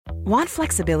Want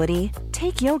flexibility?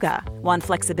 Take yoga. Want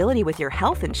flexibility with your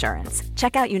health insurance?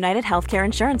 Check out United Healthcare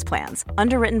Insurance Plans.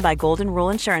 Underwritten by Golden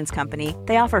Rule Insurance Company,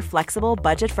 they offer flexible,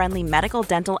 budget-friendly medical,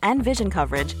 dental, and vision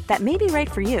coverage that may be right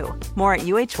for you. More at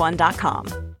uh1.com.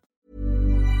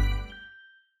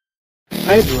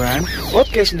 Hydran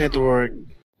Podcast Network.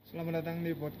 Selamat datang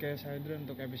di podcast Hydran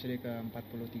untuk episode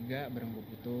ke-43 bareng gue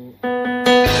Putu.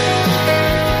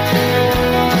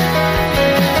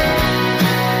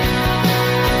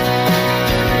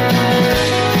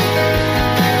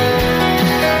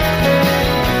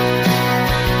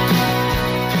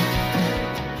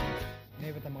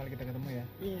 Ini pertama kali kita ketemu ya.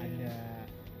 Yeah. Ada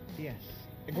Tias.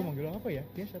 Gue manggil lo apa ya?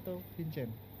 Tias atau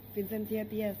Vincent? Vincentia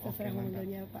Tias, terserah Oke, mau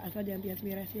manggilnya apa, asal jangan Tias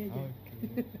Mirasi aja. Oke.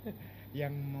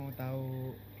 Yang mau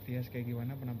tahu Tias kayak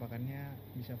gimana penampakannya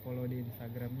bisa follow di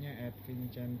Instagramnya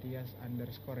 @vincentias_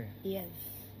 ya. Yes.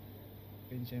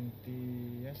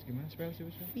 Vincentias gimana spell sih?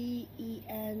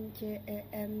 VINCENTYAS_.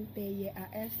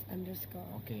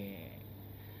 Oke.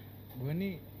 Gue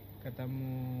nih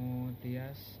ketemu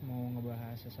Tias mau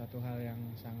ngebahas sesuatu hal yang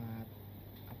sangat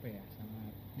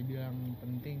sangat dibilang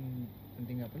penting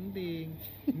nggak penting.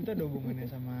 Ini tuh ada hubungannya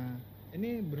sama,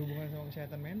 ini berhubungan sama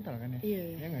kesehatan mental kan ya?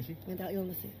 Iya. Ya nggak sih? Mental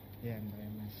illness ya. Ya, mental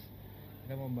illness.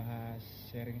 Kita mau bahas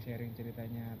sharing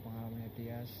ceritanya pengalamannya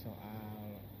Tias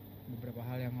soal beberapa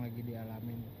hal yang lagi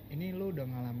dialamin. Ini lu udah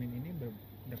ngalamin ini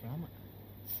berapa lama?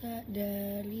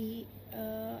 Dari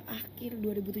akhir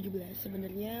 2017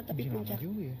 sebenarnya, tapi Bisa puncak lama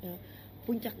juga ya?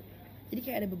 puncak. Jadi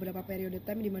kayak ada beberapa periode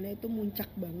time di mana itu muncak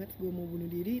banget, gue mau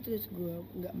bunuh diri, terus gue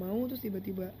nggak mau, terus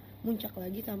tiba-tiba muncak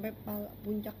lagi sampai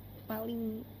puncak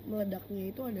paling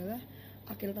meledaknya itu adalah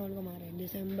akhir tahun kemarin,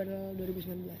 Desember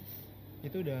 2019.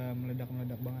 Itu udah meledak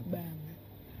banget. Banget.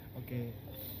 Oke.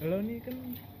 Lo nih kan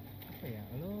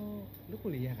Lo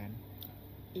kuliah kan?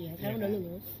 Iya, sekarang Iya udah kan?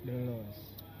 lulus. Udah lulus.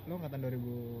 Lo angkatan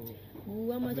 2000.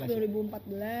 Gua masuk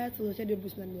 2014, lulusnya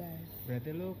 2019. Berarti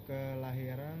lo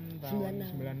kelahiran tahun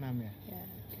 96 ya? Ya.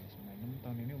 Oke, 96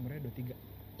 tahun ini umurnya 23.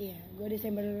 Iya, gua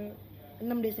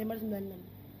 6 Desember 96.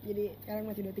 Jadi sekarang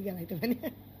masih 23 lah hitungannya.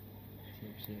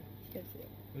 Sip. Siap.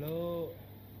 Lo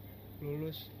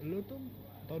lulus, lo tuh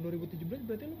tahun 2017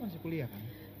 berarti lo masih kuliah kan?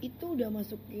 Itu udah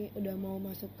mau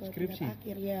masuk ke Skripsi? tingkat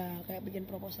akhir ya, kayak bikin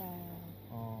proposal.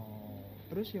 Oh,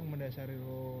 terus yang mendasari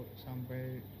lo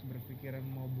sampai berpikiran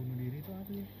mau bunuh diri itu apa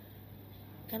sih?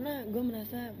 Karena gue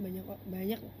merasa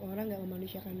banyak orang nggak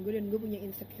memanusiakan gue, dan gue punya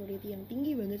insecurity yang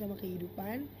tinggi banget sama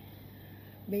kehidupan.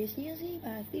 Base-nya sih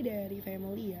pasti dari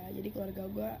family ya. Jadi keluarga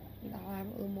gue entahlah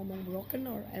lo ngomong broken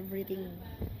or everything.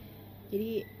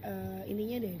 Jadi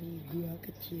intinya dari gue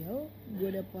kecil gue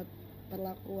dapat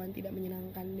perlakuan tidak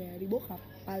menyenangkan dari bokap,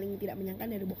 paling tidak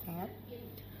menyenangkan dari bokap.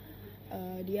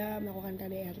 Dia melakukan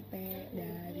KDRT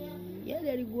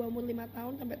dari gue umur 5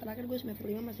 tahun sampai terakhir gue semester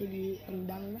 5 masih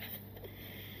ditendang lah.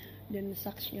 Dan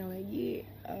sucksnya lagi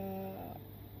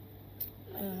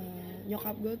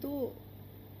nyokap gue tuh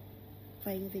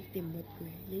playing victim buat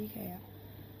gue. Jadi kayak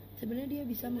sebenarnya dia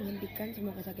bisa menghentikan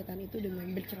semua kesakitan itu dengan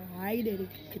bercerai dari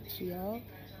kecil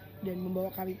dan membawa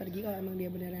kami pergi kalau emang dia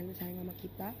beneran sayang sama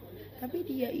kita. Tapi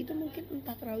dia itu mungkin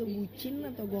entah terlalu bucin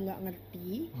atau gue nggak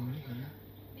ngerti.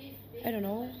 I don't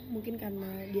know, mungkin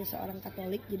karena dia seorang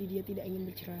Katolik jadi dia tidak ingin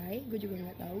bercerai. Gue juga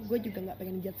nggak tahu, gue juga nggak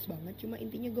pengen judge banget. Cuma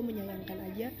intinya gue menyayangkan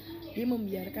aja dia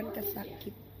membiarkan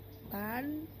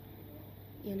kesakitan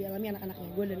yang dialami anak-anaknya,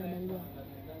 gue dan abang gue.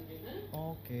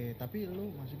 Oke, tapi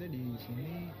lu maksudnya di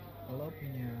sini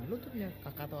lu tuh punya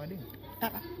kakak atau adik?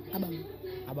 Kakak, abang.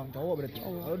 Abang cowok berarti?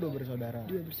 Cowok. Lo 2 bersaudara?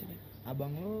 2 bersaudara.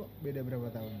 Abang lu beda berapa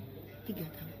tahun? 3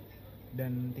 tahun.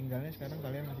 Dan tinggalnya sekarang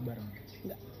kalian masih bareng?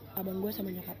 Enggak, abang gue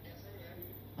sama nyokap.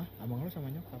 Ah, abang lu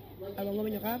sama nyokap? Abang gue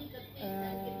sama nyokap.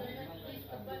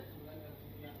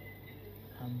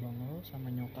 Abang lu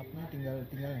sama nyokapnya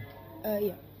tinggalnya?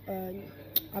 Iya.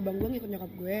 Abang gue ngikut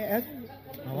nyokap gue.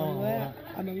 Abang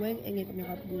gue yang ngikut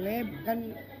nyokap gue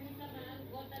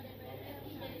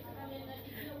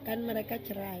kan mereka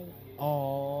cerai.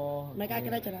 Oh. Mereka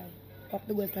akhirnya cerai waktu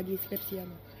gue lagi skripsian.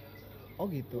 Oh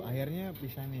gitu, akhirnya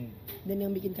pisah nih. Dan yang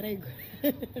bikin cerai gue.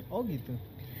 Oh gitu.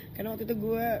 Karena waktu itu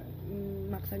gue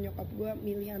maksa nyokap gue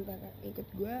milih antara ikut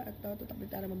gue atau tetap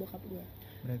bertahan sama bokap gue.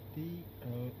 Berarti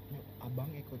abang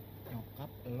ikut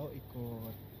nyokap, lo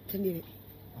ikut Sendiri.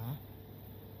 Ah?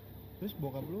 Terus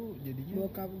bokap lu jadinya?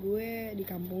 Bokap gue di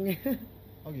kampungnya.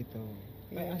 Oh gitu.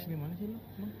 Iya. Asli mana sih lu?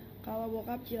 Kalau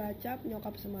bokap Cilacap,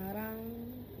 nyokap Semarang,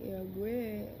 ya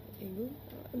gue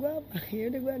apa? Ya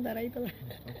udah gue antara itulah.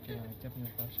 Bokap Cilacap,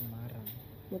 nyokap Semarang.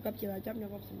 Bokap Cilacap,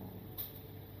 nyokap Semarang.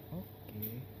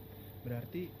 Oke.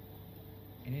 Berarti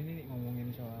ini nih ngomongin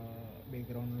soal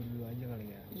background lu dulu aja kali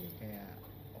ya. Iya. Kayak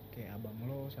kayak abang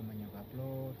lo sama nyokap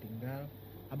lo tinggal.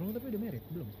 Abang lo tapi udah married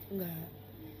belum? Enggak,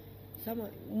 sama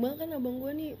bahkan abang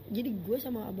gue nih, jadi gue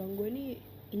sama abang gue nih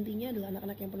intinya adalah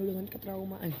anak-anak yang penuh dengan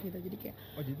ketraumaan gitu. Jadi kayak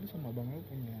Oh jadi lu sama abang lo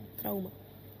punya. trauma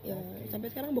ya. Oke. Sampai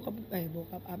sekarang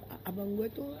abang gue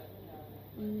tuh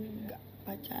nggak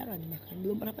pacaran, bahkan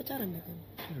belum pernah pacaran bahkan.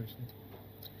 Serius nih?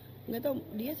 Nggak tahu,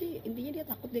 dia sih intinya dia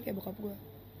takut dia kayak bokap gue.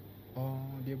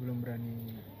 Oh dia belum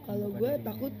berani. Kalau membuka gue dirinya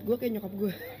takut ya. gue kayak nyokap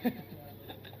gue.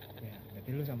 Ya berarti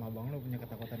lu sama abang lo punya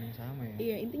ketakutan yang sama ya.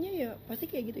 Iya, intinya ya pasti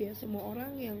kayak gitu ya. Semua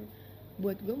orang yang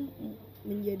buat gue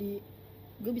menjadi,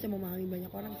 gue bisa memahami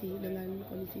banyak orang sih dengan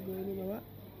kondisi gue ini, bahwa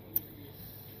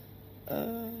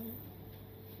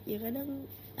ya kadang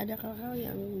ada hal-hal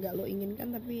yang nggak lo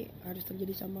inginkan tapi harus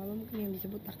terjadi sama lo, mungkin yang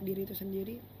disebut takdir itu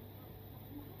sendiri.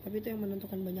 Tapi itu yang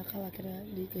menentukan banyak hal akhirnya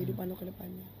di kehidupan lo ke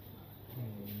depannya.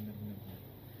 Bener.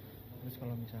 Terus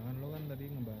kalau misalkan lo kan tadi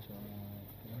ngebahas soal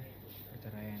apa,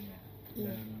 perceraian ya.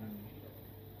 Iya. Dan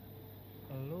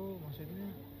lo maksudnya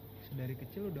dari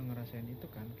kecil udah ngerasain itu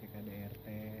kan kayak KDRT.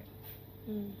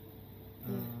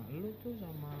 Iya. Lo tuh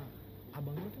sama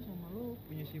abang lo tuh sama lo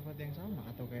punya sifat yang sama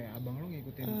atau kayak abang lo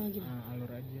ngikutin Gini. alur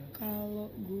aja?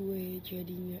 Kalau gue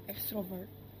jadinya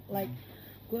extrovert, like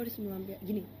gue harus melampiaskan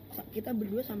gini, kita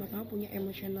berdua sama-sama punya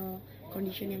emotional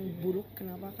condition yang buruk.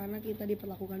 Kenapa? Karena kita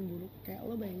diperlakukan buruk. Kayak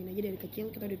lo bayangin aja dari kecil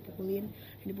kita dipukulinnya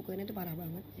itu parah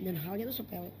banget, dan halnya tuh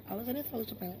sepele, alasannya selalu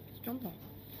sepele. Contoh,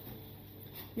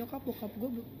 nyokap bokap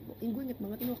gue inget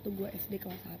banget ini waktu gue SD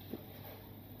kelas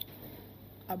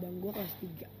 1, abang gue kelas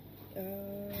 3.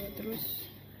 Terus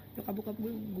nyokap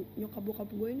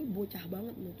bokap gue ini bocah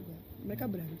banget menurut gue. Mereka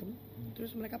berantem,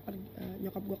 terus mereka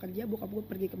nyokap gue kerja, bokap gue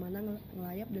pergi kemana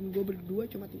ngelayap, dan gue berdua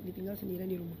cuma ditinggal sendirian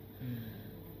di rumah.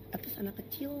 Atas anak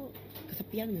kecil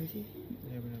kesepian gak sih?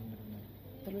 Iya benar.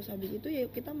 Terus habis itu ya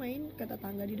kita main ke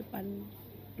tetangga di depan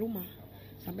rumah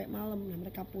sampai malam. Nah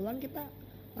mereka pulang kita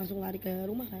langsung lari ke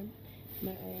rumah kan.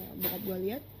 Bokap gue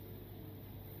lihat,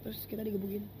 terus kita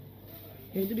digebukin,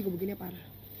 dan itu digebukinnya parah.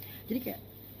 Jadi kayak,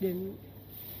 dan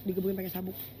digebukin pakai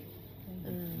sabuk.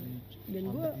 Dan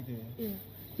gue gitu ya? iya,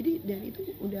 jadi dan itu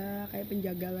udah kayak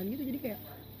penjagalan gitu. Jadi kayak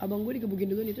abang gue digebukin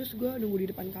dulu nih, terus gue nunggu di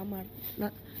depan kamar. Nah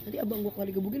nanti abang gue kalau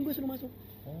digebukin gue suruh masuk.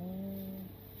 Oh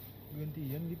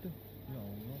gantian gitu. Ya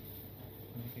Allah,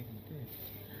 kayak gitu ya.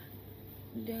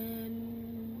 Dan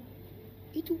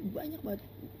itu banyak banget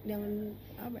yang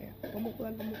apa ya,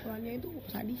 pemukulannya itu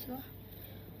sadis lah.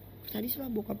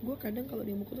 Bokap gue kadang kalau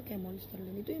dia mukul tuh kayak monster,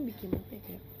 dan itu yang bikin apa ya,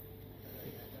 kayak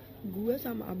gue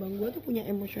sama abang gue tuh punya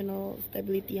emotional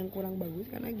stability yang kurang bagus.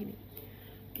 Karena gini,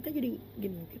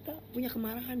 kita punya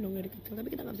kemarahan dong dari kecil,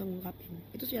 tapi kita nggak bisa ngungkapin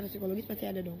itu. Secara psikologis pasti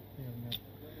ada dong. Iya benar.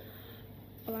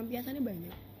 Pelampiasannya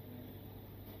banyak.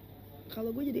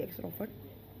 Kalau gue jadi extrovert,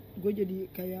 gue jadi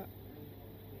kayak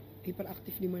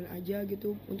hiperaktif di mana aja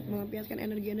gitu untuk melampiaskan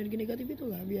energi negatif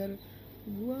itulah, biar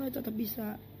gue tetap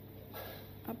bisa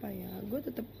apa ya, gue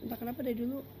tetap entah kenapa dari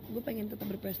dulu gue pengen tetap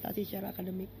berprestasi secara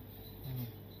akademik.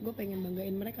 Gue pengen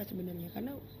banggain mereka sebenarnya,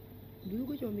 karena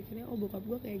dulu gue cuma mikirnya oh bokap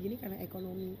gue kayak gini karena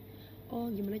ekonomi. Oh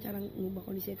gimana cara ngubah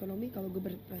kondisi ekonomi kalau gue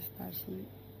berprestasi.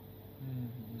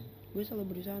 Gue selalu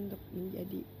berusaha untuk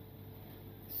menjadi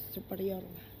superior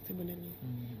lah sebenarnya.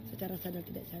 Secara sadar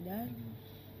tidak sadar.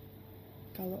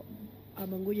 Kalau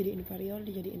abang gue jadi inferior,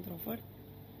 dia jadi introvert.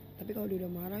 Tapi kalau dia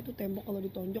udah marah itu tembok kalau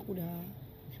ditonjok udah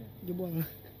jebol.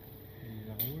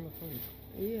 Gila kali.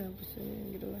 Iya,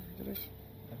 gitu lah. Terus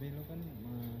tapi lo kan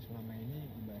selama ini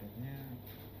ibaratnya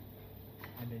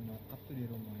ada nyokap tuh di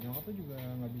rumah. Nyokap tuh juga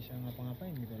nggak bisa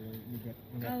ngapa-ngapain gitu. Lo juga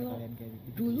ngeliat kalau kalian kayak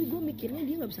gitu. dulu gue mikirnya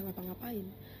dia nggak bisa ngapa-ngapain,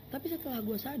 tapi setelah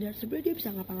gue sadar sebenarnya dia bisa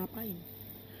ngapa-ngapain.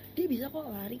 Dia bisa kok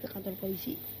lari ke kantor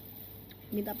polisi,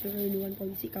 minta perlindungan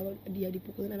polisi kalau dia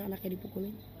dipukulin, anak-anaknya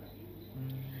dipukulin.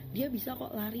 Dia bisa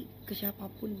kok lari ke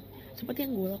siapapun, seperti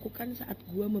yang gue lakukan saat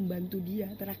gue membantu dia.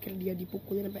 Terakhir dia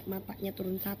dipukulin sampai matanya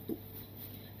turun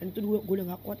 1, dan itu gue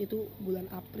udah gak kuat. Itu bulan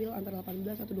April, antara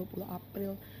 18 atau 20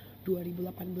 April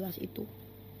 2018 itu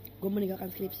gue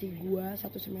meninggalkan skripsi gue 1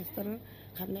 semester.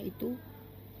 Karena itu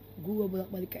gue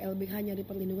bolak-balik ke LBH nyari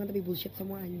perlindungan, tapi bullshit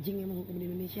semua, anjing emang hukum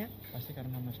di Indonesia. Pasti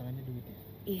karena masalahnya duit ya?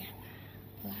 Iya,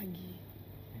 apalagi.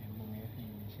 Emang ya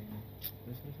Indonesia ini.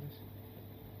 Terus.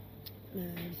 Nah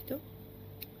di situ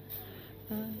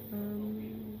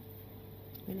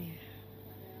mana ya?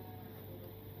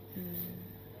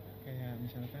 Kayak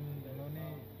misalkan lo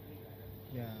nih,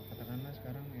 ya katakanlah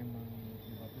sekarang emang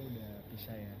nyokap lo udah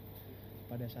pisah ya.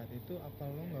 Pada saat itu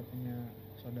apa lo nggak punya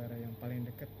saudara yang paling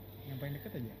deket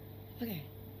aja? Oke.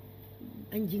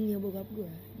 Anjingnya bokap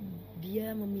gue,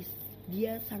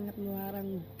 dia sangat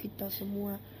melarang kita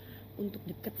semua untuk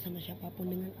deket sama siapapun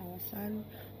dengan alasan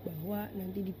bahwa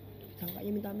nanti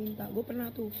disangkanya minta-minta. Gue pernah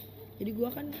tuh, jadi gue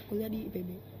kan kuliah di IPB,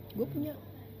 gue punya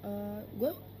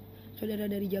gue saudara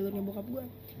dari jalurnya bokap gue,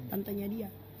 tantenya dia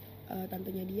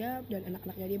dan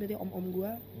anak-anaknya dia, berarti om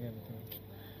gue. Iya betul.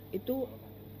 Itu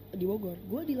di Bogor.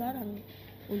 Gue dilarang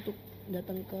untuk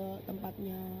datang ke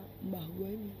tempatnya mbah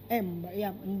gue ini,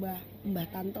 mbah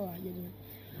tante lah jadinya.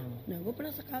 Nah gue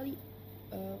pernah sekali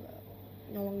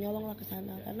nyolong lah ke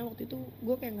sana, karena waktu itu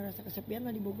gue kayak ngerasa kesepian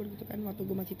lah di Bogor gitu kan, waktu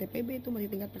gue masih TPB itu, masih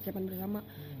tingkat persiapan bersama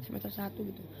semester 1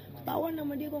 gitu. Ketahuan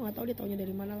sama dia, gue nggak tahu dia taunya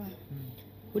dari mana lah.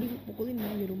 Gue dipukulin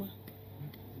malah di rumah,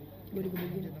 gue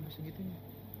digebukin. Sampai segitunya.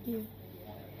 Iya.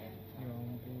 Ya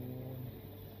ampun.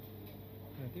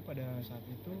 Berarti pada saat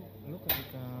itu lu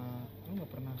ketika lu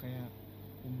nggak pernah kayak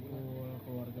kumpul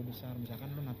keluarga besar,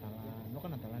 misalkan lu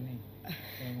Natalan nih,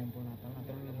 kayak ngumpul Natal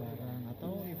atau Lebaran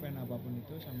atau event apapun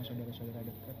itu sama saudara-saudara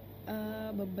dekat?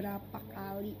 Beberapa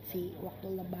kali sih waktu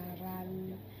Lebaran,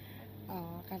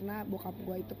 karena bokap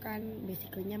gue itu kan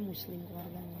basically-nya Muslim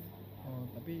keluarganya. Oh,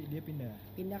 tapi dia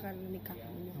pindah Karena nikah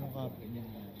sama nyokap.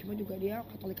 nyokap. Cuma juga dia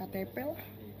Katolik KTP lah.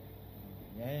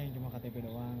 Ya yang cuma KTP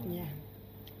doang. Iya.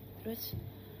 Terus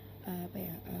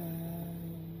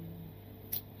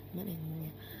mana yang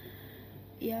ngomongnya?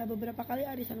 Ya beberapa kali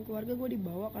arisan keluarga gue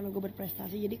dibawa karena gue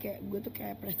berprestasi, jadi kayak gue tuh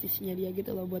kayak prestisnya dia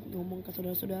gitu loh buat ngomong ke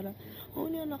saudara-saudara, oh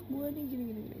ini anak gue nih gini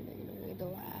gitu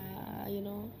lah, you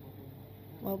know.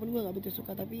 Walaupun gue nggak begitu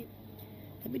suka, tapi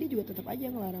dia juga tetap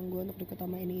aja ngelarang gue untuk deket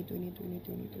sama ini itu.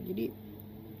 Jadi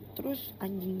terus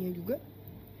anjingnya juga,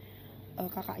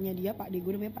 kakaknya dia, Pak D,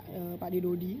 gue namanya Pak D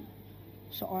Dodi,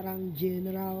 seorang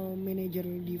general manager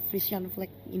di Frisian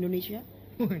Flag Indonesia.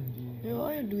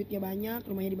 Duitnya banyak,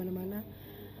 rumahnya di mana-mana.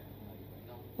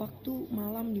 Waktu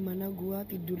malam dimana gue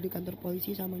tidur di kantor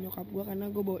polisi sama nyokap gue, karena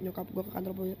gue bawa nyokap gue ke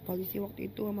kantor polisi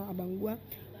waktu itu sama abang gue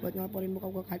buat ngelaporin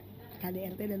bokap gue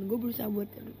KDRT, dan gue berusaha buat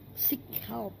seek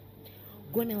help.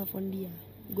 Gue nelpon dia,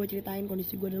 gue ceritain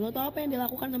kondisi gue, dan lo tau apa yang dia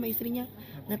lakukan sama istrinya?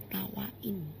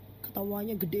 Ngetawain,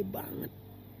 ketawanya gede banget.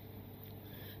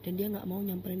 Dan dia nggak mau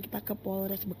nyamperin kita ke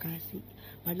Polres Bekasi,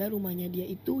 padahal rumahnya dia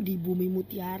itu di Bumi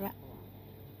Mutiara.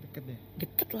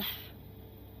 Deket lah,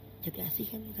 Jati Asih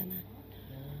kan di sana.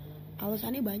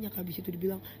 Alasannya banyak, habis itu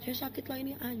dibilang saya sakit lah,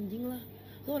 ini anjing lah,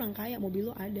 lo orang kaya, mobil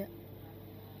lo ada.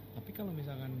 Tapi kalau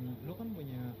misalkan lo kan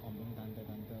punya om, tante,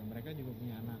 mereka juga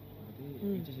punya anak, berarti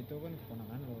which is itu kan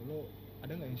keponakan lo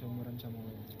ada nggak yang seumuran sama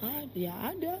lo? Ya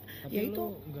ada. Tapi ya lo itu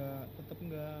tetap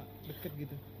nggak deket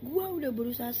gitu? Gua udah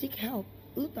berusaha seek help,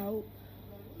 lo tahu,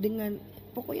 dengan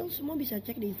pokoknya lo semua bisa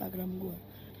cek di Instagram gua.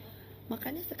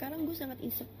 Makanya sekarang gue sangat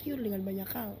insecure dengan banyak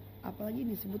hal, apalagi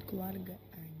disebut keluarga.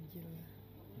 Anjir lah.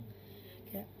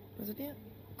 Kayak maksudnya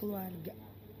keluarga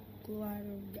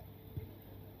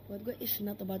buat gue is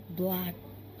not about blood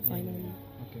finally.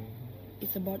 Okay.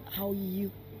 It's about how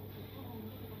you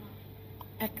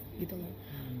act gitu loh.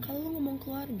 Kalau lo ngomong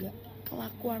keluarga,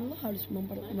 kelakuan lo harus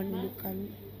menunjukkan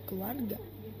keluarga.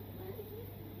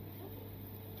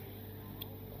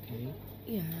 Okay.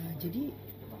 Ya jadi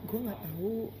gue nggak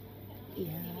tahu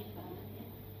ya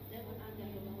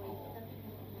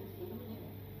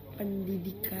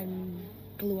pendidikan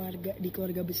keluarga di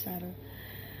keluarga besar,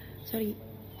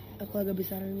 keluarga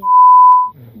besarnya.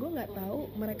 Gue nggak tahu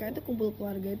mereka itu kumpul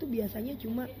keluarga itu biasanya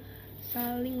cuma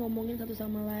saling ngomongin satu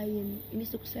sama lain, ini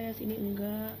sukses, ini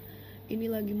enggak,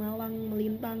 ini lagi malang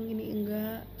melintang, ini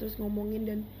enggak, terus ngomongin.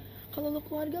 Dan kalau lo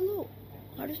keluarga lo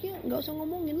harusnya nggak usah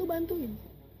ngomongin, lo bantuin.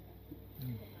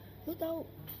 Lo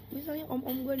tahu misalnya om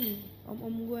gue nih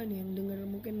yang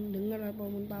mungkin denger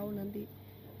atau mau tahu nanti,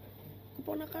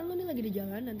 keponakan lo nih lagi di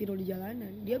jalanan, tidur di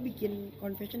jalanan, dia bikin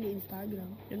confession di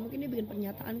Instagram, dan mungkin dia bikin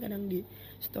pernyataan kadang di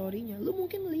story-nya. Lo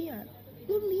mungkin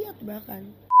bahkan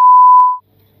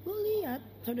lo lihat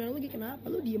saudara lo lagi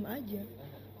kenapa, lo diem aja.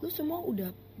 Lo semua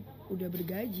udah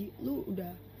bergaji, lo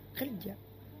udah kerja,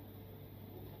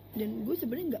 dan gue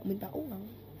sebenarnya nggak minta uang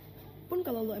pun.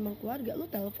 Kalau lo emang keluarga, lo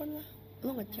telepon lah,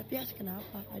 lo ngechat, ya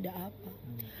kenapa, ada apa.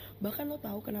 Bahkan lo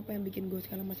tahu kenapa yang bikin gue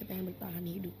sekarang masih pengen bertahan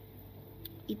hidup,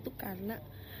 itu karena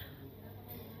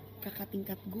kakak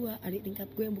tingkat gue, adik tingkat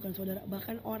gue yang bukan saudara,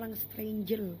 bahkan orang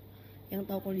stranger yang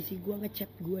tahu kondisi gue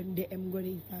ngechat gue, DM gue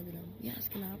di Instagram. Ya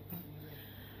kenapa?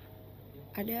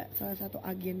 Ada salah satu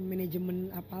agen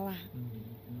manajemen apalah,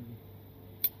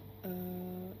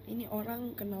 ini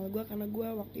orang kenal gue karena gue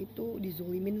waktu itu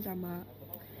dizolimin sama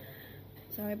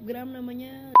selebgram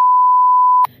namanya,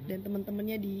 dan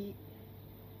teman-temannya di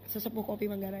Sesepuh Kopi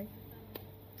Manggarai.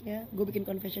 Ya, gue bikin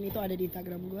confession itu ada di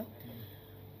Instagram gue.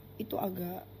 Itu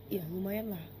agak ya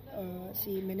lumayan lah.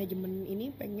 Si manajemen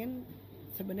ini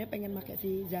sebenarnya pengen pakai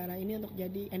si Zara ini untuk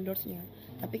jadi endorse-nya,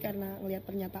 Tapi karena ngelihat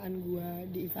pernyataan gue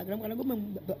di Instagram, karena gue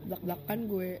belak-belakan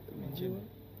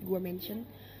gue mention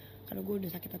karena gue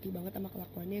udah sakit hati banget sama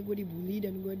kelakuannya, gue dibully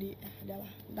dan gue adalah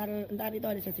ntar itu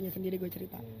ada sesinya sendiri gue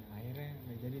cerita. Akhirnya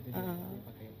nggak jadi tuh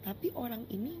pakai. Tapi orang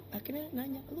ini akhirnya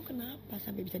nanya, lu kenapa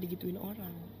sampai bisa digituin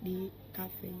orang di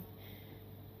kafe?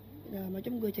 Nah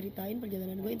macam gue ceritain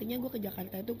perjalanan gue, intinya gue ke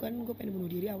Jakarta itu kan gue pengen bunuh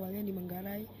diri awalnya di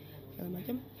Manggarai segala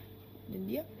macam, dan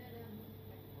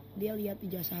dia lihat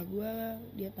ijazah gue,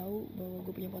 dia tahu bahwa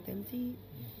gue punya potensi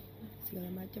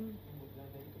segala macam.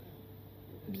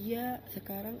 Dia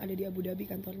sekarang ada di Abu Dhabi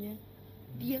kantornya,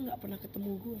 dia nggak pernah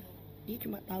ketemu gue, dia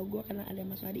cuma tahu gue karena ada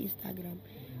masalah di Instagram.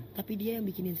 Tapi dia yang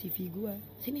bikinin CV gue,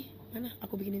 sini mana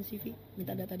aku bikinin CV,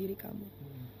 minta data diri kamu.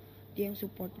 Dia yang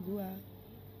support gue,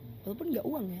 walaupun nggak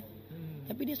uang ya,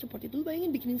 tapi dia support itu. Lu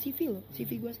bayangin bikinin CV loh,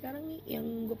 CV gue sekarang nih yang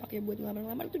gue pakai buat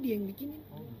ngelamar-ngelamar itu dia yang bikinin.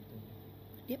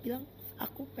 Dia bilang,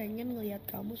 aku pengen ngelihat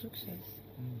kamu sukses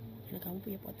karena kamu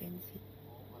punya potensi.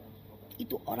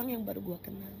 Itu orang yang baru gue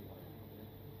kenal.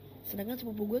 Sedangkan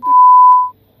sepupu gue tuh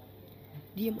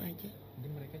diem aja.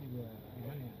 Mungkin mereka juga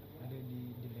gimana ya, ada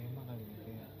di dilema kali ya,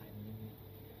 kayak anjing nih,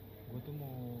 gue tuh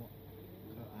mau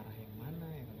ke arah yang mana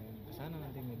ya, kalau yang kesana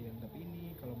nanti nggak dianggap ini,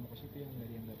 kalau mau ke situ yang nggak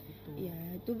dianggap itu. Ya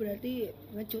itu berarti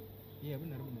ngecut. Iya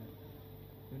benar.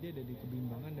 Jadi ada di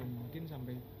kebimbangan dan mungkin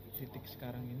sampai titik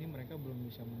sekarang ini mereka belum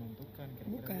bisa menentukan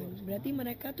kira-kira. Bukan, berarti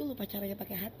mereka tuh lupa caranya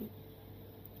pakai hati.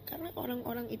 Karena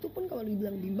orang-orang itu pun kalau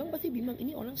dibilang bimbang pasti bimbang,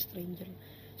 ini orang stranger.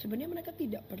 Sebenarnya mereka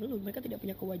tidak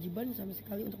punya kewajiban sama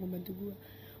sekali untuk membantu gue.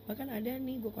 Bahkan ada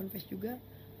nih, gue confess juga,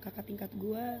 kakak tingkat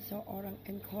gue seorang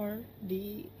anchor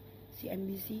di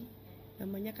CNBC,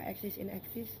 namanya Kak Axis in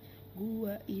Axis.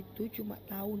 Gue itu cuma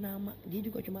tahu nama, dia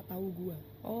juga cuma tahu gue.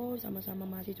 Oh, sama-sama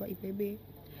mahasiswa IPB.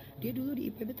 Dia dulu di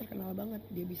IPB terkenal banget,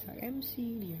 dia bisa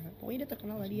MC, pokoknya dia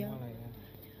terkenal lah dia.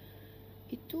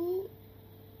 Itu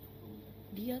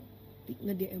dia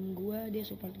nge-DM gue, dia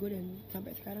support gue, dan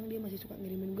sampai sekarang dia masih suka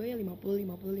ngirimin gue ya 50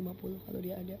 kalau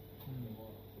dia ada.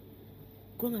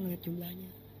 Gue gak ngeliat jumlahnya,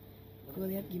 gue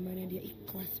lihat gimana dia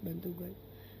ikhlas bantu gue.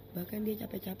 Bahkan dia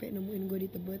capek-capek nemuin gue di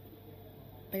Tebet,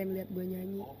 pengen lihat gue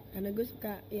nyanyi, karena gue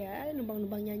suka ya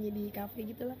numpang-numpang nyanyi di kafe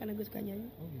gitu lah, karena gue suka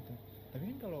nyanyi. Oh gitu. Tapi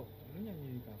kan kalau lu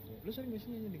nyanyi di kafe, lu sering gak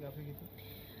sih nyanyi di kafe gitu?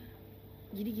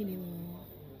 Jadi gini loh,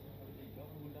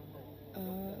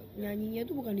 nyanyinya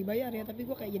tuh bukan dibayar ya, tapi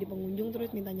gue kayak jadi pengunjung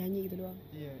terus minta nyanyi gitu doang.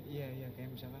 Iya, kayak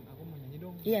misalkan aku mau nyanyi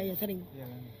dong. Iya sering. Iya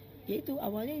kan. Ya itu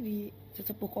awalnya di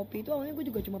sesepuh kopi itu awalnya gue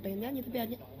juga cuma pengen nyanyi,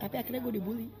 tapi akhirnya gue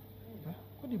dibully. Hah?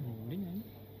 Kok dibully nyanyi?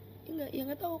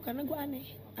 Nggak tahu, karena gue aneh.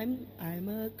 I'm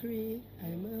a creep,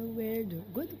 I'm a weirdo.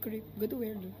 Gue tuh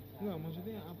weirdo. Enggak,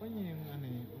 maksudnya apanya yang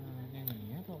aneh?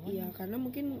 Nyanyinya atau apa? Iya, karena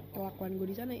mungkin kelakuan gue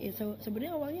di sana. Ya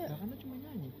sebenarnya awalnya. Nah, karena cuma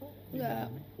nyanyi kok.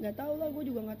 Nggak tahu lah, gue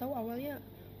juga nggak tahu awalnya.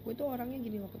 Gue tuh orangnya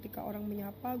gini loh, ketika orang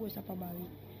menyapa gue sapa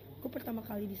balik. Gue pertama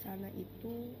kali di sana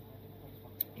itu,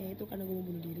 ya itu karena gue mau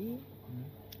bunuh diri.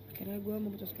 Akhirnya gue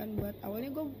memutuskan buat, awalnya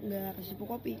gue nggak kasih sepuh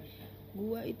kopi.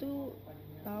 Gue itu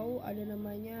tahu ada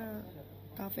namanya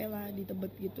kafe lah di Tebet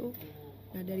gitu.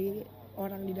 Nah dari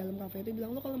orang di dalam kafe itu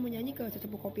bilang, lo kalau mau nyanyi ke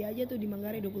sesepuh kopi aja tuh di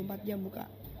Manggarai 24 jam buka.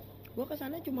 Gue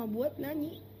kesana cuma buat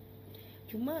nyanyi.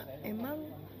 Cuma emang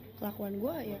kelakuan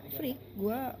gue ya freak.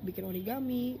 Gue bikin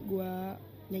origami, gue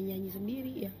nyanyi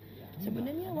sendiri ya.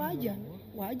 Sebenarnya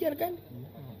wajar kan?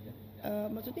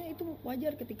 Maksudnya itu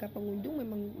wajar ketika pengunjung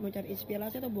memang mau cari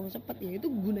inspirasi atau buang sepet, ya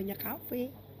itu gunanya kafe.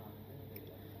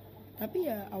 Tapi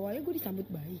ya awalnya gue disambut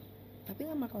baik, tapi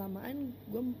lama kelamaan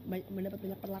gue mendapat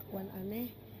banyak perlakuan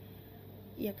aneh.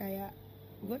 Ya kayak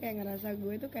gue kayak ngerasa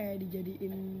gue itu kayak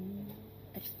dijadiin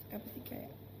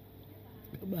kayak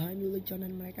bahan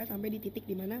leluconan mereka, sampai di titik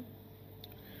dimana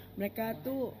mereka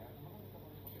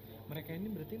ini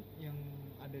berarti yang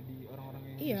ada di orang-orang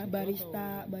yang iya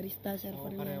barista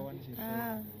servernya. Karyawan situ.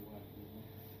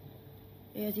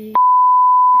 Ya si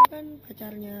itu kan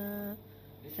pacarnya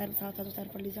salah satu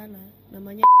server di sana,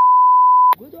 namanya.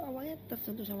 Gue tuh awalnya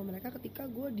tersentuh sama mereka ketika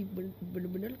gue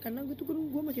bener-bener, karena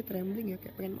gue masih trembling ya,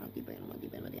 kayak pengen mati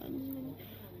anjing.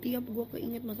 Tiap gue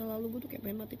keinget masa lalu gue tuh kayak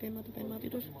pengen mati.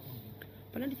 Terus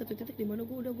pernah di satu titik dimana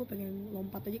gue pengen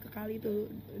lompat aja ke kali itu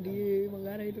di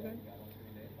Manggarai itu kan.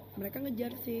 Mereka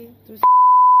ngejar sih, terus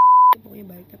pokoknya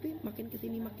baik, tapi makin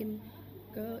kesini makin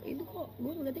ke itu kok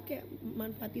gue ngeliatnya kayak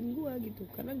manfaatin gue gitu,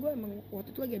 karena gue emang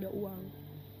waktu itu lagi ada uang.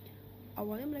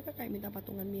 Awalnya mereka kayak minta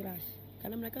patungan miras,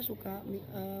 karena mereka suka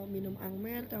minum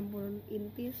angmer campur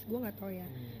intis, gue nggak tahu ya.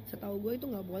 Setahu gue itu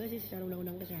nggak boleh sih secara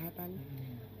undang-undang kesehatan.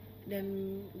 Dan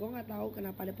gue nggak tahu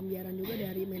kenapa ada pembiaran juga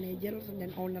dari manajer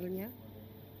dan ownernya.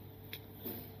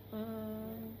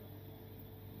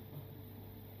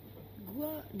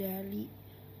 Gue dari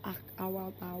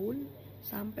awal tahun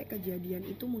sampai kejadian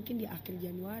itu mungkin di akhir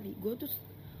Januari. Gue tuh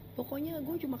pokoknya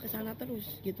gue cuma kesana terus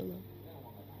gitu loh,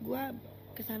 gue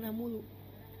kesana mulu,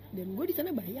 dan gue di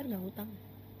sana bayar nggak ngutang.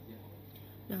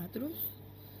 Nah terus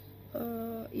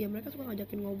ya mereka suka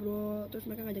ngajakin ngobrol, terus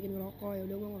mereka ngajakin ngerokok, ya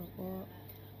udah gue ngerokok.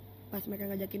 Pas mereka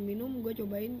ngajakin minum, gue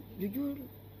cobain. Jujur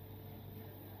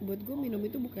buat gue minum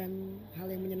itu bukan hal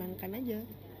yang menyenangkan aja.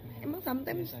 Emang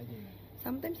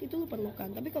sometimes itu lu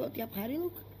perlukan, tapi kalau tiap hari lu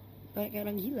kayak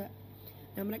orang gila.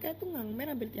 Nah mereka tuh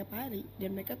ngamer hampir tiap hari,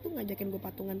 dan mereka tuh ngajakin gue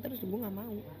patungan terus, gue nggak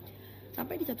mau.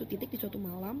 Sampai di satu titik, di suatu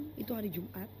malam, itu hari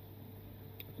Jumat.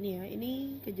 Nih ya,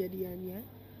 ini kejadiannya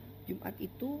Jumat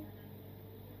itu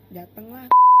datanglah.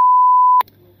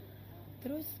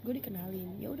 Terus gue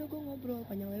dikenalin, ya udah gue ngobrol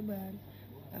panjang lebar.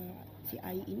 Si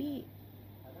Ai ini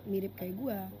mirip kayak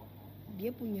gue,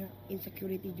 dia punya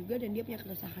insecurity juga, dan dia punya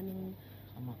keresahan yang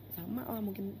sama lah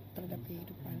mungkin terhadap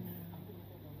kehidupan.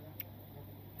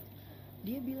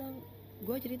 Dia bilang,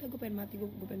 gue cerita gue pengen mati, gue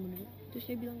pengen bunuh diri. Terus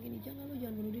dia bilang gini, jangan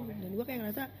bunuh diri. Dan gue kayak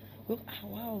ngerasa,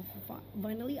 wow,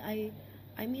 finally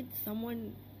I meet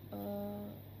someone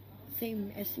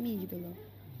same as me gitu loh.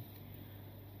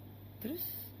 Terus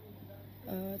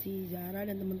si Zara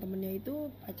dan teman-temannya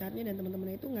itu, pacarnya dan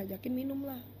teman-temannya itu ngajakin minum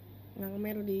lah,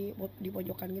 ngamer di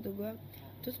pojokan gitu. Gue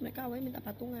terus mereka awalnya minta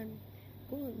patungan.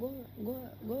 Gue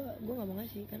nggak mau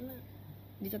ngasih, karena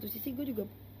di satu sisi gue juga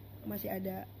masih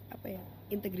ada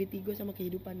integrity gue sama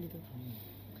kehidupan gitu.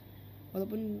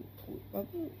 Walaupun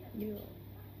gitu,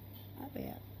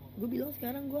 gue bilang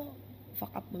sekarang gue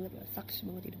fuck up banget lah, sucks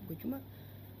banget hidup gue. Cuma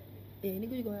ya ini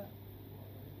gue juga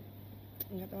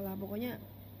nggak tahu lah, pokoknya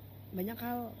banyak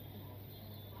hal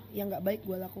yang nggak baik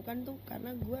gue lakukan tuh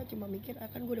karena gue cuma mikir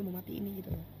akan gue udah mau mati ini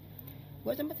gitu loh.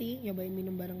 Gue sempet sih nyobain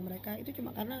minum bareng mereka, itu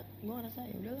cuma karena gue ngerasa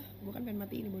ya udahlah, gue kan pengen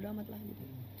mati ini, bodo amat lah gitu.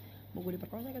 Mau gue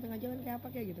diperkosa ke tengah jalan kayak apa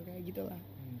kayak gitulah.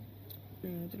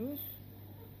 Nah terus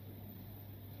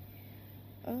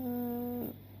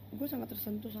gue sangat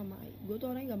tersentuh sama Ai. Gue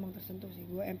tuh orangnya gampang tersentuh sih,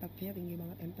 gue empatnya tinggi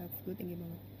banget, gue tinggi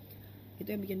banget.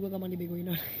 Itu yang bikin gue gampang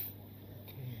dibegoin orang.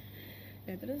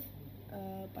 Nah terus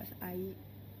pas Ai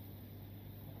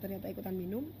ternyata ikutan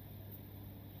minum,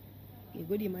 ya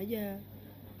gue diem aja.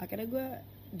 Akhirnya gue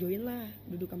join lah,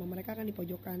 duduk sama mereka kan di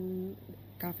pojokan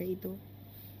kafe itu.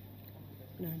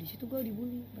 Nah di situ gue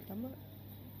dibully. Pertama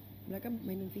mereka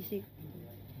mainin fisik,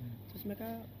 terus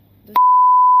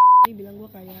ini bilang gue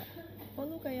kayak, oh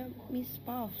lu kayak Miss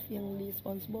Puff yang di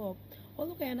SpongeBob, oh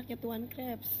lu kayak anaknya Tuan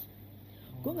Krabs.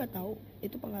 Gue nggak tahu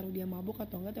itu pengaruh dia mabuk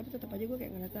atau enggak, tapi tetap aja gue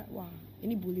kayak ngerasa wah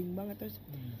ini bullying banget. Terus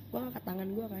gue ngangkat tangan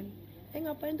gue kan,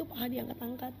 ngapain tuh paha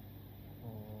diangkat-angkat,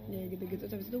 ya gitu-gitu.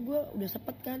 Terus itu gue udah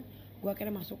sepet kan, gue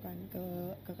akhirnya masukkan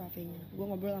ke kafenya, gue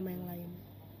ngobrol sama yang lain.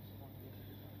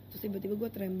 Terus tiba-tiba gue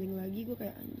trembling lagi, gue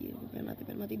kayak anjir, gue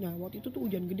pengen mati. Nah waktu itu tuh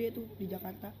hujan gede tuh di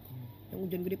Jakarta, yang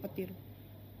hujan gede petir.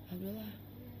 Alhamdulillah,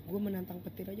 gue menantang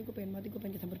petir aja, gue pengen mati, gue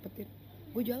pengen kesambar petir.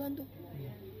 Gue jalan tuh,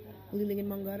 ngelilingin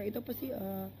Manggarai. Itu apa sih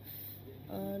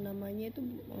namanya itu,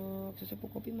 sesepuh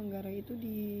kopi Manggarai itu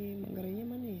di Manggarainya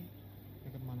mana ya?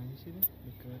 Dekat mananya sih tuh?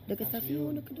 Dekat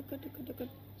stasiun, dekat.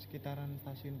 Sekitaran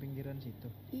stasiun pinggiran situ.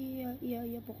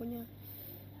 Iya, pokoknya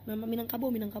nama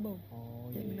Minangkabau. Oh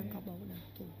ya, iya. Minangkabau. Nah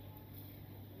tuh,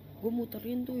 gue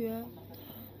muterin tuh ya.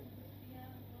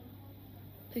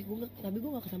 Tapi gue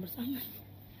nggak kesambar-sambar.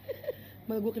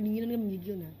 Malah gue kedinginan kan,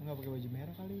 menggigil. Nah Nggak pakai baju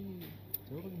merah kali,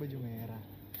 coba pakai baju merah.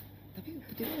 Tapi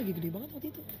petirnya lagi gede banget waktu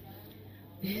itu.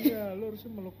 Iya, lu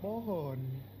harusnya meluk pohon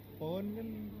kan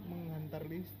menghantar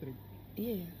listrik.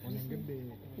 Iya ya, Pohon yang gede.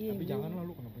 Iya, tapi gua- jangan lah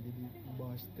lu, kenapa jadi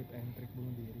bahas tip and trick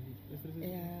bunuh diri. Terus.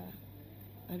 ya.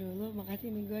 Aduh, lo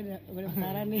makasih nih, gue udah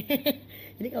saran nih.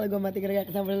 Jadi kalau gue mati gara-gara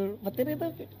kesambar petir itu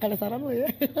ada saran lo ya.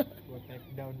 Gua take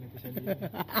down episode ini.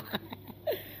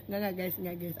 Enggak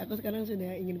guys. Aku sekarang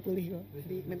sudah ingin pulih kok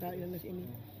di mental illness ini.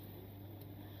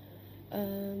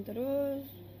 Terus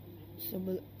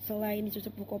selain di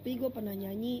Sesepuh Kopi, gue pernah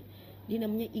nyanyi di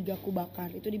namanya Igaku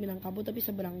Bakar, itu di Minangkabau tapi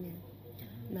seberangnya.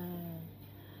 Nah,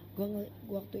 gue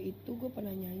waktu itu gue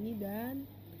pernah nyanyi dan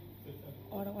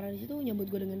orang-orang di situ nyambut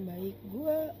gue dengan baik.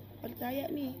 Gue percaya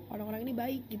nih orang-orang ini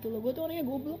baik gitu loh. Gue tuh orangnya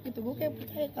goblok gitu, gue kayak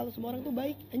percaya kalau semua orang tuh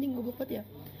baik. Anjing, goblok banget ya.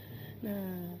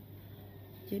 Nah,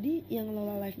 jadi yang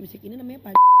ngelola live music ini namanya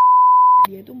Pak.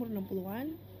 Dia itu umur 60-an,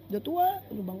 udah tua,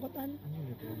 udah bangkotan. Anjing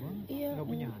udah tua banget. Iya, Nggak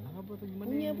punya anak apa atau gimana?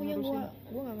 punya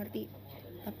gue nggak ngerti.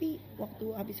 Tapi waktu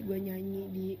habis gue nyanyi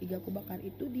di Igaku Bakar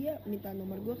itu, dia minta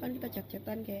nomor gue kan, kita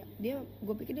chat-chatan kayak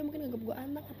gue pikir dia mungkin nganggap gue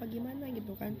anak apa gimana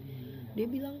gitu kan. Dia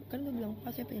bilang, kan gue bilang,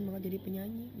 Pak saya pengen banget jadi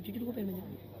penyanyi. Jujur gue pengen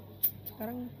banget.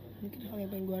 Sekarang mungkin hal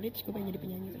yang pengen gue reach, gue pengen jadi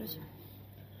penyanyi terus.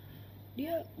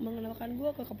 dia mengenalkan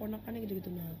gue ke keponakannya gitu.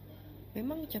 Nah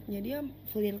memang chatnya dia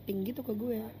flirting gitu ke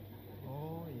gue.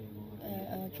 Oh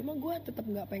iya Cuma gue tetap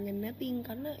nggak pengen netting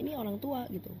karena ini orang tua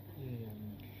gitu. iya.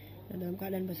 Nah dalam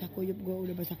keadaan basah kuyup, gue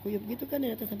udah basah kuyup gitu kan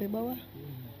dari atas sampai bawah.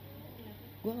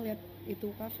 Gue ngeliat itu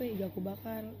kafe Iga Aku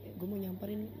Bakar, gue mau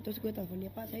nyamperin, terus gue telepon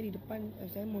dia, Pak saya di depan,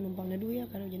 saya mau numpang dulu ya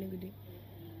karena hujannya gede.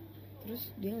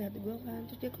 Terus dia ngeliat gue kan,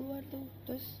 terus dia keluar tuh,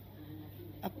 terus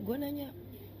gue nanya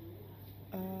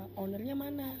ownernya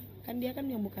mana, kan dia kan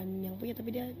yang bukan yang punya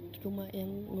tapi dia cuma yang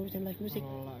ngurusin live music.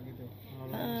 Ngelola gitu,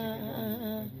 ngelola musiknya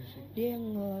doang, live music. Dia yang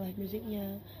ngelola live musiknya.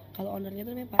 Kalau ownernya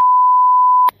tuh namanya Pak.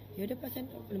 Ya udah Pak, saya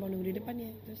mau nunggu di depan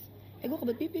ya. Terus gue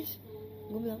kebelet pipis.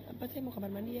 Gue bilang apa, saya mau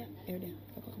kamar mandi ya. Ya udah,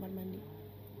 aku ke kamar mandi.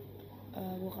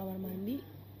 Gue kamar mandi,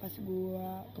 pas gue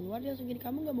keluar dia langsung gini,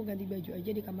 kamu nggak mau ganti baju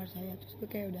aja di kamar saya? Terus gue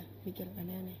kayak udah mikir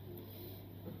aneh-aneh.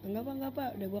 Enggak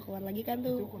pak, udah gue keluar lagi kan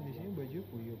tuh. Itu kondisinya baju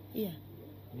kuyup. Iya.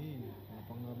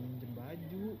 Kenapa nggak minjem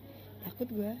baju? Takut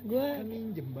gue kan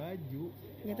minjem baju.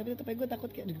 Nggak, tapi tetep aja gue takut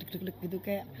kayak deg gitu,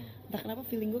 kayak entah kenapa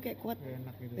feeling gue kayak kuat. Gak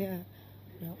enak gitu. Ya.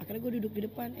 Nah, akhirnya gue duduk di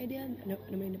depan, dia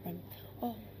nemenin depan.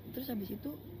 Oh, terus habis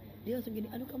itu dia langsung gini,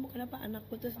 aduh kamu kenapa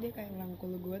anakku? Terus dia kayak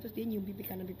ngerangkul gue, terus dia nyium pipi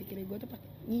kanan pipi kiri gue tuh pakai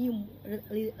nyium,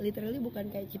 literally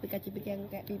bukan kayak cipika-cipik yang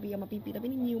kayak pipi sama pipi, tapi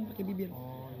ini nyium pakai bibir.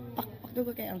 Oh iya. Pak tuh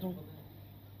gue kayak langsung,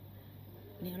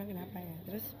 ini orang kenapa ya?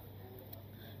 Terus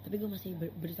tapi gue masih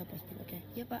berusaha posting. Oke,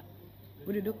 iya pak.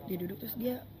 Gue duduk, dia duduk, terus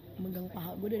dia megang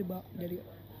paha gue dari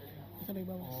sampai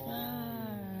bawah.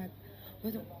 Sat.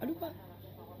 Gue langsung, aduh pak.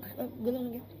 Gue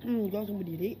langsung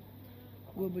berdiri.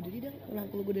 Gue berdiri dan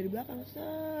rangkul gue dari belakang.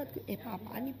 Sat. Pak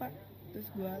apaan nih pak? Terus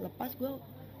gue lepas,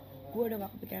 gue udah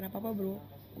gak kepikiran apa-apa bro.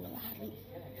 Gue lari.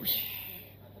 Wush.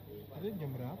 Itu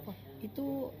jam berapa?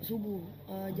 Itu subuh.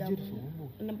 Jam subuh.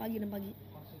 6 pagi.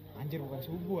 Anjir bukan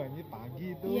subuh, anjir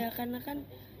pagi itu. Iya karena kan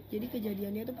jadi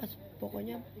kejadiannya tuh pas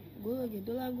pokoknya gue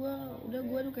gitulah, gue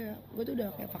tuh kayak gue tuh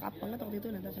udah kayak fuck up banget waktu itu.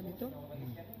 Nanti saat itu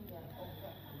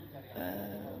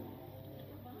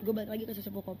gue balik lagi ke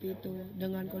sesepuh kopi itu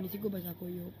dengan kondisi gue basah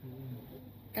kuyup.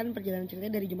 Kan perjalanan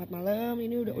ceritanya dari Jumat malam,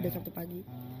 ini udah Sabtu pagi.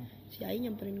 Si Ai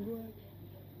nyamperin gue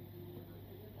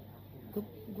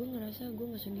ngerasa gue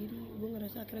nggak sendiri. Gue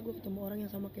ngerasa akhirnya gue ketemu orang yang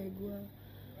sama kayak gue.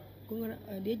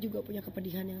 Dia juga punya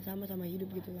kepedihan yang sama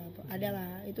hidup gitu lah.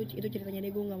 Adalah itu ceritanya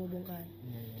dia, gue nggak mau bongkar.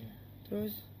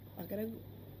 Terus akhirnya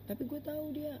tapi gue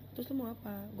tahu dia, terus lo mau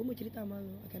apa? Gue mau cerita sama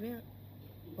lo. Akhirnya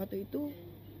waktu itu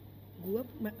gue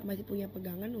masih punya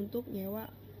pegangan untuk nyewa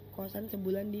kosan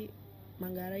sebulan di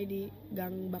Manggarai di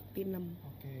Gang Bakti 6.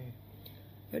 Oke.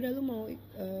 Ya udah lu mau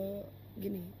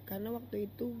gini, karena waktu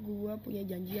itu gue punya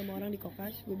janji sama orang di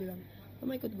kokas. Gue bilang lo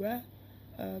mau ikut gue,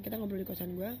 kita ngobrol di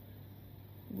kosan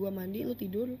gue mandi, lu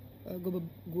tidur,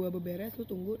 gue beberes, lu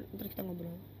tunggu, ntar kita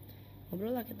ngobrol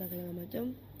lah kita segala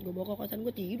macam. Gue bawa ke kosan,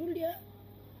 gue tidur dia.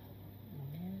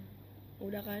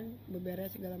 Udah kan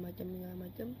beberes segala macam.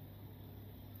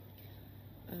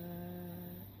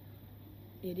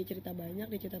 Ya dia cerita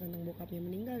banyak, dia cerita tentang bokapnya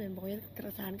meninggal dan pokoknya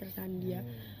keresahan dia.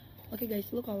 Oke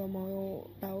guys, lu kalau mau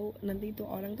tahu nanti itu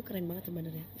orang tuh keren banget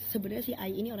sebenarnya si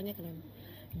Ai ini orangnya keren.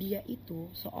 Dia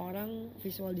itu seorang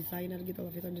visual designer gitu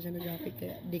loh, visual designer grafik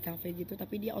kayak DKV gitu,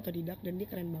 tapi dia otodidak dan dia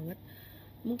keren banget.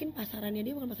 Mungkin pasarannya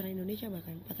dia bukan pasaran Indonesia,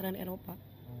 bahkan pasaran Eropa.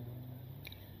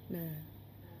 Nah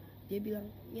dia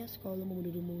bilang, yes kalau lo mau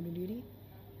bunuh diri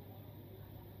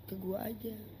ke gue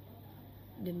aja.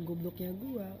 Dan gobloknya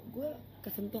gue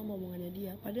kesentuh sama omongannya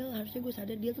dia, padahal harusnya gue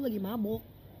sadar dia tuh lagi mabok.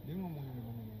 Dia ngomongin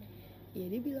ya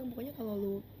dia bilang pokoknya kalau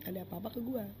lu ada apa-apa ke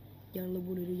gue jangan lu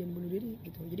bunuh diri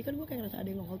gitu. Jadi kan gue kayak ngerasa ada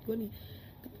yang nge-hold gue nih,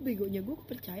 tapi begonya gue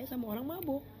percaya sama orang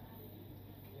mabok.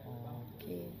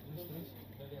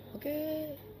 Oke,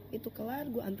 itu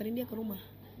kelar, gue anterin dia ke rumah,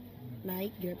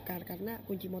 naik Grab car karena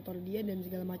kunci motor dia dan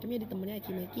segala macamnya di temennya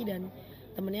Eki dan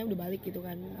temennya udah balik gitu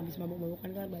kan, abis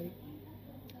mabok-mabokan kan balik.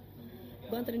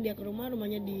 Gue anterin dia ke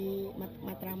rumahnya di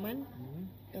Matraman,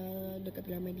 dekat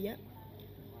Gramedia.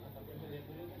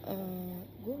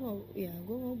 Gue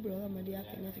ngobrol sama dia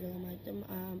akhirnya segala macam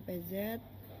A sampai Z,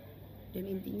 dan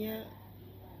intinya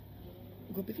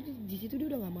gue pikir di situ dia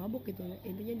udah nggak mabuk gitu.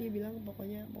 Intinya dia bilang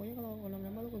pokoknya kalau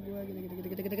nama lo ke gue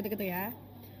gitu ya.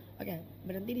 Oke,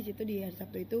 berhenti di situ. Di hari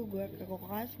Sabtu itu gue ke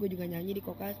kokas, gue juga nyanyi di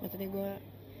kokas, maksudnya gue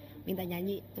minta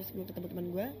nyanyi, terus gue ketemu teman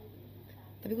gue.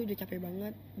 Tapi gue udah capek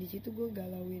banget di situ. Gue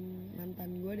galauin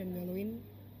mantan gue dan galauin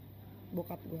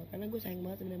bokap gue karena gue sayang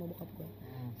banget sebenarnya sama bokap gue.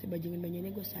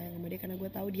 Sebajingan-bajingannya gue sayang sama dia karena gue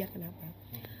tahu dia kenapa.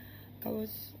 Kalau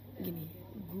gini,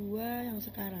 gue yang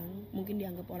sekarang mungkin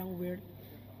dianggap orang weird,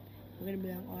 mungkin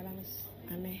bilang orang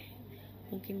aneh,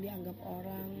 mungkin dianggap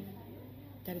orang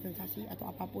cari sensasi atau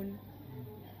apapun.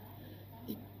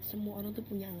 semua orang tuh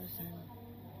punya alasan.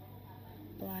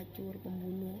 Pelacur,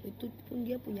 pembunuh, itu pun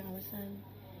dia punya alasan.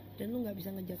 Dan lu nggak bisa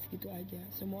ngejudge gitu aja.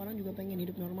 Semua orang juga pengen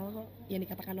hidup normal kok. Yang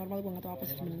dikatakan normal gue nggak tahu apa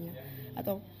sih sebenarnya.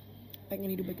 Atau pengen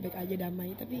hidup baik-baik aja,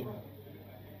 damai. Tapi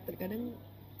terkadang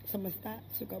semesta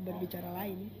suka berbicara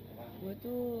lain. Gue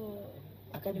tuh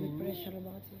Atau academic dulu- pressure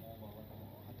banget sih.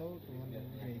 Atau teman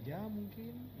gereja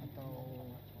mungkin, atau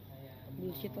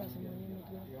Bullshit lah semuanya menurut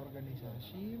gue. di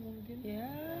organisasi mungkin,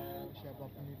 Ya,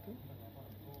 siapapun itu.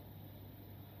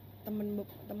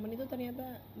 temen itu ternyata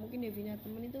mungkin definisi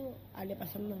temen itu ada pas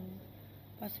seneng.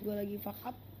 Pas gue lagi fuck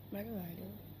up, mereka nggak ada.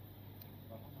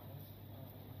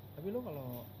 Tapi lo kalau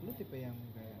lo tipe yang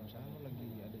kayak misalnya lo lagi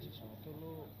ada sesuatu,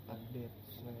 lo update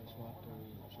sesuatu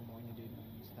semuanya di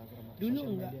Instagram atau Dulu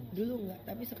sosial enggak, media nggak? dulu enggak,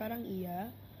 tapi sekarang iya.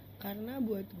 Karena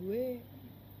buat gue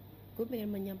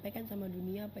pengen menyampaikan sama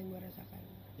dunia apa yang gue rasakan.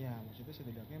 Ya maksudnya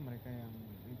setidaknya mereka yang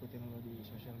ngikutin lo di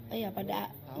sosial media Iya, lo pada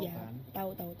tahu ya kan.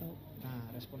 tahu. Nah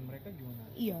respon mereka gimana?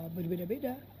 Iya,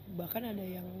 berbeda-beda. Bahkan ada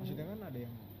yang Maksudnya kan ada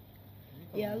yang ini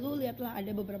kalau ya nggak- lu lihatlah,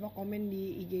 ada beberapa komen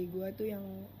di IG gue tuh yang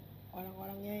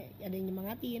orang-orangnya ada yang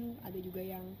nyemangatin, ada juga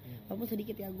yang Iya. walaupun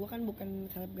sedikit ya, gue kan bukan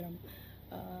selebgram.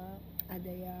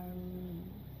 Ada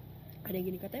yang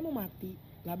gini, katanya mau mati,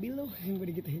 labil lo yang gue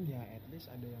digituin. Ya at least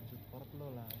ada yang support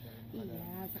lo lah dalam Iya,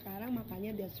 keadaan sekarang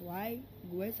makanya that's why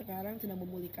gue sekarang sedang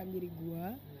memulihkan diri gue.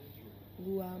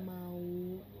 Gue mau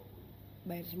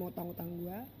bayar semua utang-utang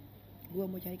gue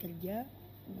mau cari kerja,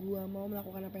 gue mau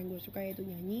melakukan apa yang gue suka, yaitu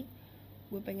nyanyi.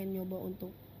 Gue pengen nyoba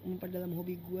untuk memperdalam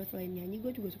hobi gue. Selain nyanyi,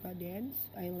 gue juga suka dance.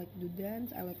 I like do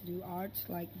dance, I like do arts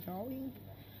like drawing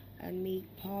and make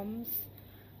poems.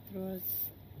 Terus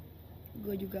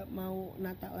gue juga mau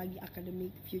nata lagi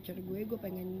academic future gue. Gue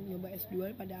pengen nyoba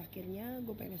S2 pada akhirnya,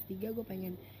 gue pengen S3, gue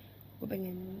pengen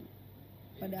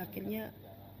pada akhirnya,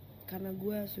 karena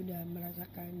gue sudah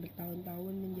merasakan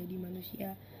bertahun-tahun menjadi manusia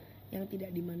yang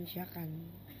tidak dimanusiakan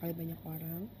oleh banyak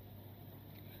orang,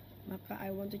 maka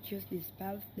I want to choose this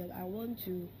path that I want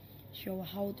to show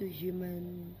how to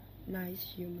humanize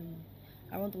human.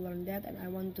 I want to learn that and I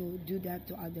want to do that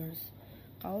to others.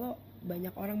 Kalau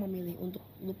banyak orang memilih untuk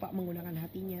lupa menggunakan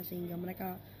hatinya sehingga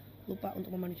mereka lupa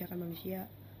untuk memanusiakan manusia,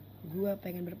 gue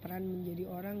pengen berperan menjadi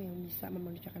orang yang bisa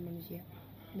memanusiakan manusia.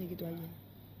 Udah gitu aja.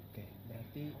 Oke,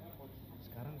 berarti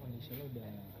sekarang kondisi lo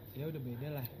udah beda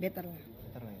lah, Better lah.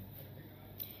 better lah ya.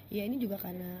 Ya ini juga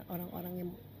karena orang-orang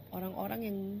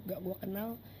yang gak gue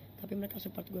kenal tapi mereka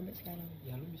support gue sampai sekarang.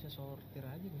 Ya lo bisa sortir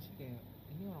aja gak sih, kayak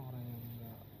ini orang-orang yang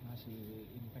nggak ngasih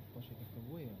impact positif ke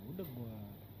gue, ya udah gue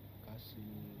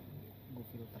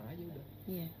filter aja udah.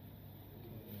 Iya.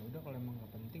 Ya udah kalau emang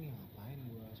nggak penting ya ngapain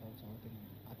gue saut-sautin,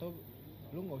 atau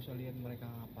lu nggak usah lihat mereka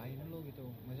ngapain lo gitu,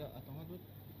 masa atau nggak lu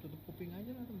tutup kuping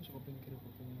aja lah, masuk kuping kiri,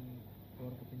 kuping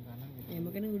keluar kuping kanan gitu. Ya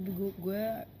mungkin gue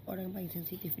orang yang paling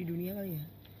sensitif di dunia kali ya.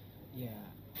 Ya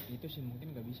itu sih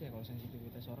mungkin nggak bisa ya, kalau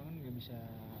sensitivitas orang kan nggak bisa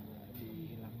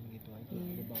dihilangin gitu aja,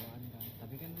 Iya. ada bawaan kan.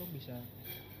 Tapi kan lo bisa,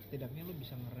 setidaknya lo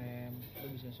bisa ngerem, lo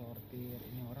bisa sortir,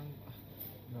 ini orang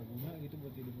nggak guna gitu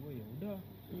buat hidup gue, ya udah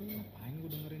ngapain gue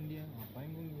dengerin dia, ngapain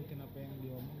gue ngikutin apa yang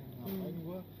dia omongin, ngapain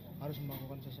gue harus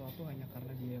melakukan sesuatu hanya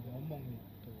karena dia yang ngomong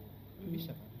gitu. Itu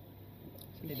bisa kan,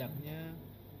 setidaknya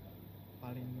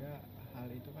paling nggak hal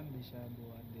itu kan bisa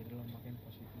buat diri lo makin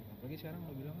positif. Apalagi sekarang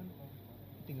lo bilang kan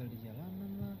tinggal di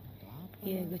jalanan lah atau apa.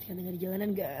 Iya, gue sekarang tinggal di jalanan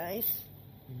guys.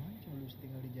 Gimana coba lu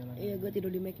tinggal di jalanan? Iya, gue tidur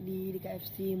di McD, di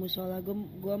KFC, musola.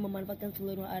 Gue memanfaatkan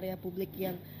seluruh area publik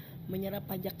yang menyerap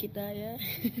pajak kita ya.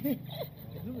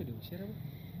 Lu gak diusir apa?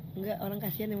 Enggak, orang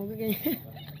kasihan emang gue kayaknya.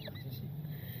 Masa sih?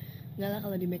 Enggak lah,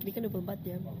 kalau di McD kan 24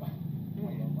 jam.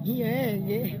 Iya.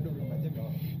 Lu 24 jam gak?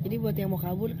 Jadi buat yang mau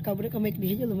kaburnya ke McD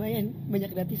aja lumayan,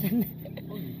 banyak gratisan.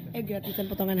 Oh gitu? Gratisan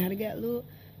potongan harga. Lu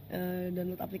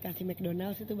download aplikasi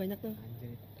McDonald's itu banyak tuh.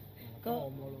 Anjir. Kok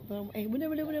Promo lu.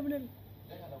 bener.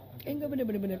 Enggak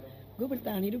bener. Gue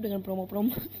bertahan hidup dengan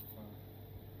promo-promo.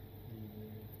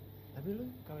 Tapi lu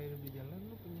kalau hidup di jalan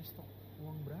lu punya stok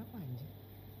uang berapa anjir?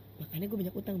 Makanya gue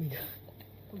banyak utang bego.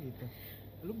 Oh gitu?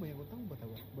 Lu banyak utang buat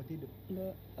apa? Buat hidup?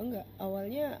 Enggak,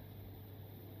 awalnya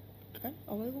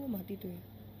gue mau mati tuh ya.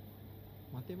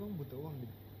 Mati emang butuh uang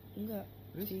gitu? Enggak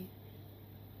Terus? sih.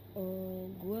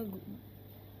 Gue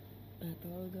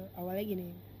awalnya gini,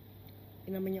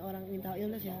 yang namanya orang mental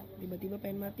illness ya, tiba-tiba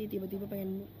pengen mati, tiba-tiba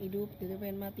pengen hidup, tiba-tiba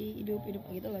pengen mati, hidup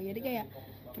gitu loh. Jadi kayak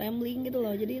trembling gitu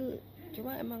loh. Jadi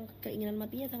cuma emang keinginan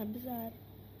matinya sangat besar.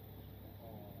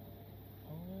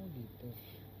 Oh gitu.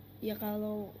 Ya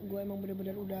kalau gue emang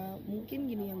benar-benar udah, mungkin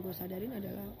gini yang gue sadarin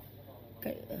adalah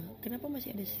kenapa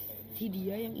masih ada si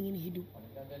dia yang ingin hidup,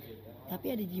 tapi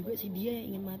ada juga si dia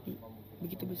yang ingin mati,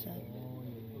 begitu besar. Oh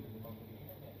iya.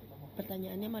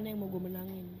 pertanyaannya mana yang mau gue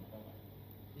menangin.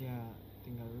 Ya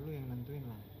tinggal lu yang nentuin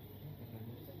lah.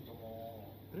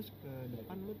 Terus ke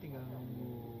depan lu tinggal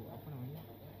nunggu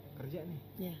kerja nih.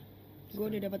 Ya, gue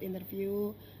udah dapat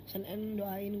interview. Senin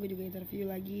doain gue juga interview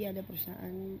lagi, ada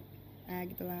perusahaan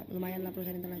gitulah, lumayan lah,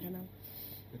 perusahaan internasional.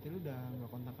 Berarti lu udah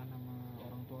nggak kontakan sama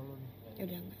orang tua lu nih? Ya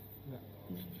udah enggak.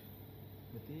 Enggak.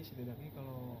 Berarti setidaknya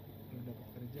kalau lu dapat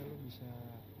kerja lu bisa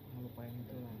ngelupain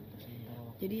itu lah untuk sementara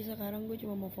waktu. Jadi sekarang gue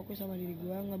cuma mau fokus sama diri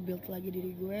gue, nge-build lagi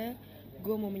diri gue.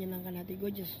 Gue mau menyenangkan hati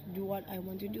gue, just do what I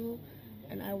want to do.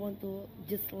 And I want to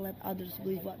just let others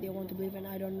believe what they want to believe, and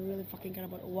I don't really fucking care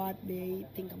about what they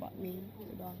think about me.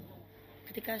 Gitu doang.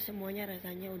 Ketika semuanya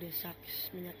rasanya udah sucks,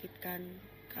 menyakitkan,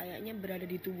 kayaknya berada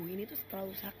di tubuh ini tuh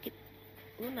terlalu sakit.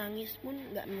 Lu nangis pun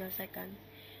gak menyelesaikan.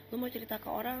 Lu mau cerita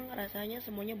ke orang, rasanya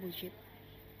semuanya bullshit.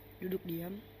 Duduk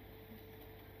diam,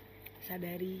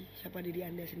 sadari siapa diri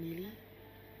Anda sendiri,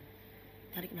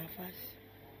 tarik nafas.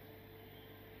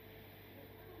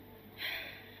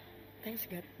 Thanks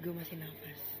God, gue masih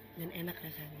nafas dan enak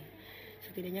rasanya.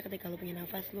 Setidaknya ketika lo punya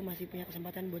nafas, lo masih punya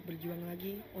kesempatan buat berjuang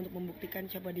lagi untuk membuktikan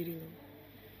siapa diri lo.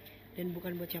 Dan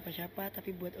bukan buat siapa-siapa,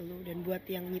 tapi buat lo dan buat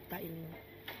yang nyiptain lo.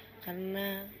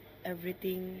 Karena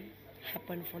everything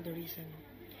happen for the reason.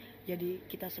 Jadi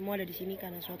kita semua ada di sini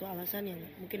karena suatu alasan yang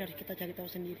mungkin harus kita cari tahu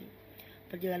sendiri.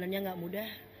 Perjalanannya nggak mudah,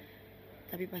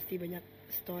 tapi pasti banyak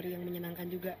story yang menyenangkan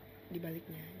juga di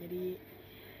baliknya. Jadi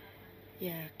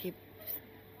ya keep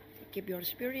your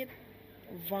spirit,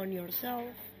 found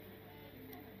yourself.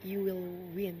 You will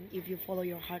win if you follow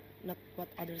your heart, not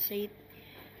what others say.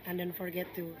 And don't forget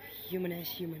to humanize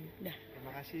human. Dah.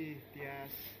 Terima kasih Tias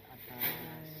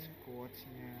atas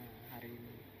quotes-nya hari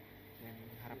ini. Dan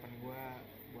harapan gue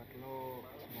buat lo,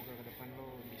 semoga ke depan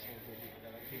lo bisa jadi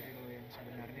diri lo yang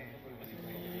sebenarnya ya, lebih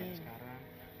baik dari sekarang.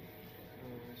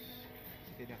 Terus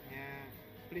setidaknya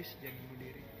please jangan bunuh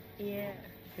diri. Iya.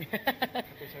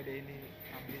 Episode ini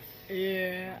publish.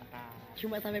 Iya. Mantap.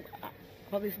 Cuma sampai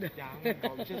publish dah. Jangan,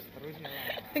 kalau bisa seterusnya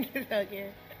lah. Gitu, oke.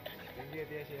 Thank you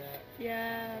Tias ya.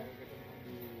 Siap. Sampai ketemu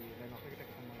di lain waktu, kita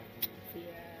ketemu lagi.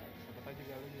 Siap. Siapa tahu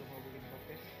juga lo juga mau bikin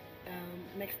podcast.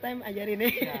 Next time ajarin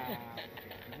nih. Ya, oke.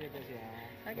 Itu ya guys ya.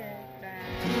 Oke. Bye. Bye.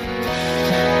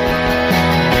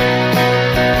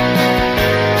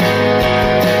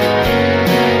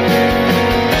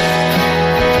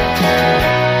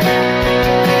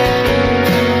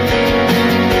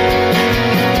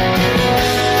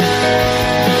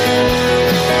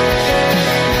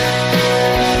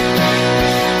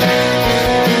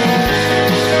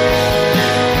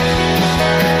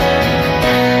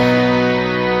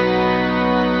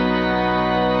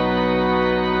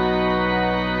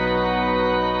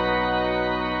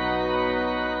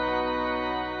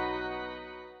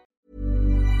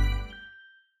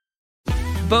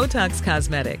 Botox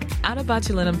Cosmetic, out of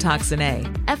botulinum toxin A,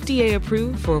 FDA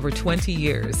approved for over 20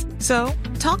 years. So,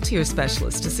 talk to your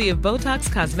specialist to see if Botox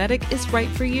Cosmetic is right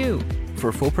for you.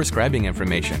 For full prescribing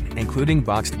information, including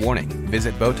boxed warning,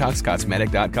 visit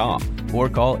BotoxCosmetic.com or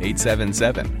call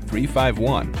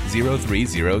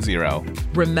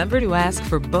 877-351-0300. Remember to ask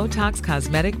for Botox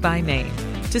Cosmetic by name.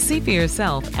 To see for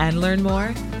yourself and learn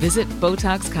more, visit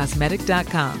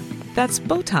BotoxCosmetic.com. That's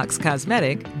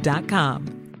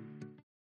BotoxCosmetic.com.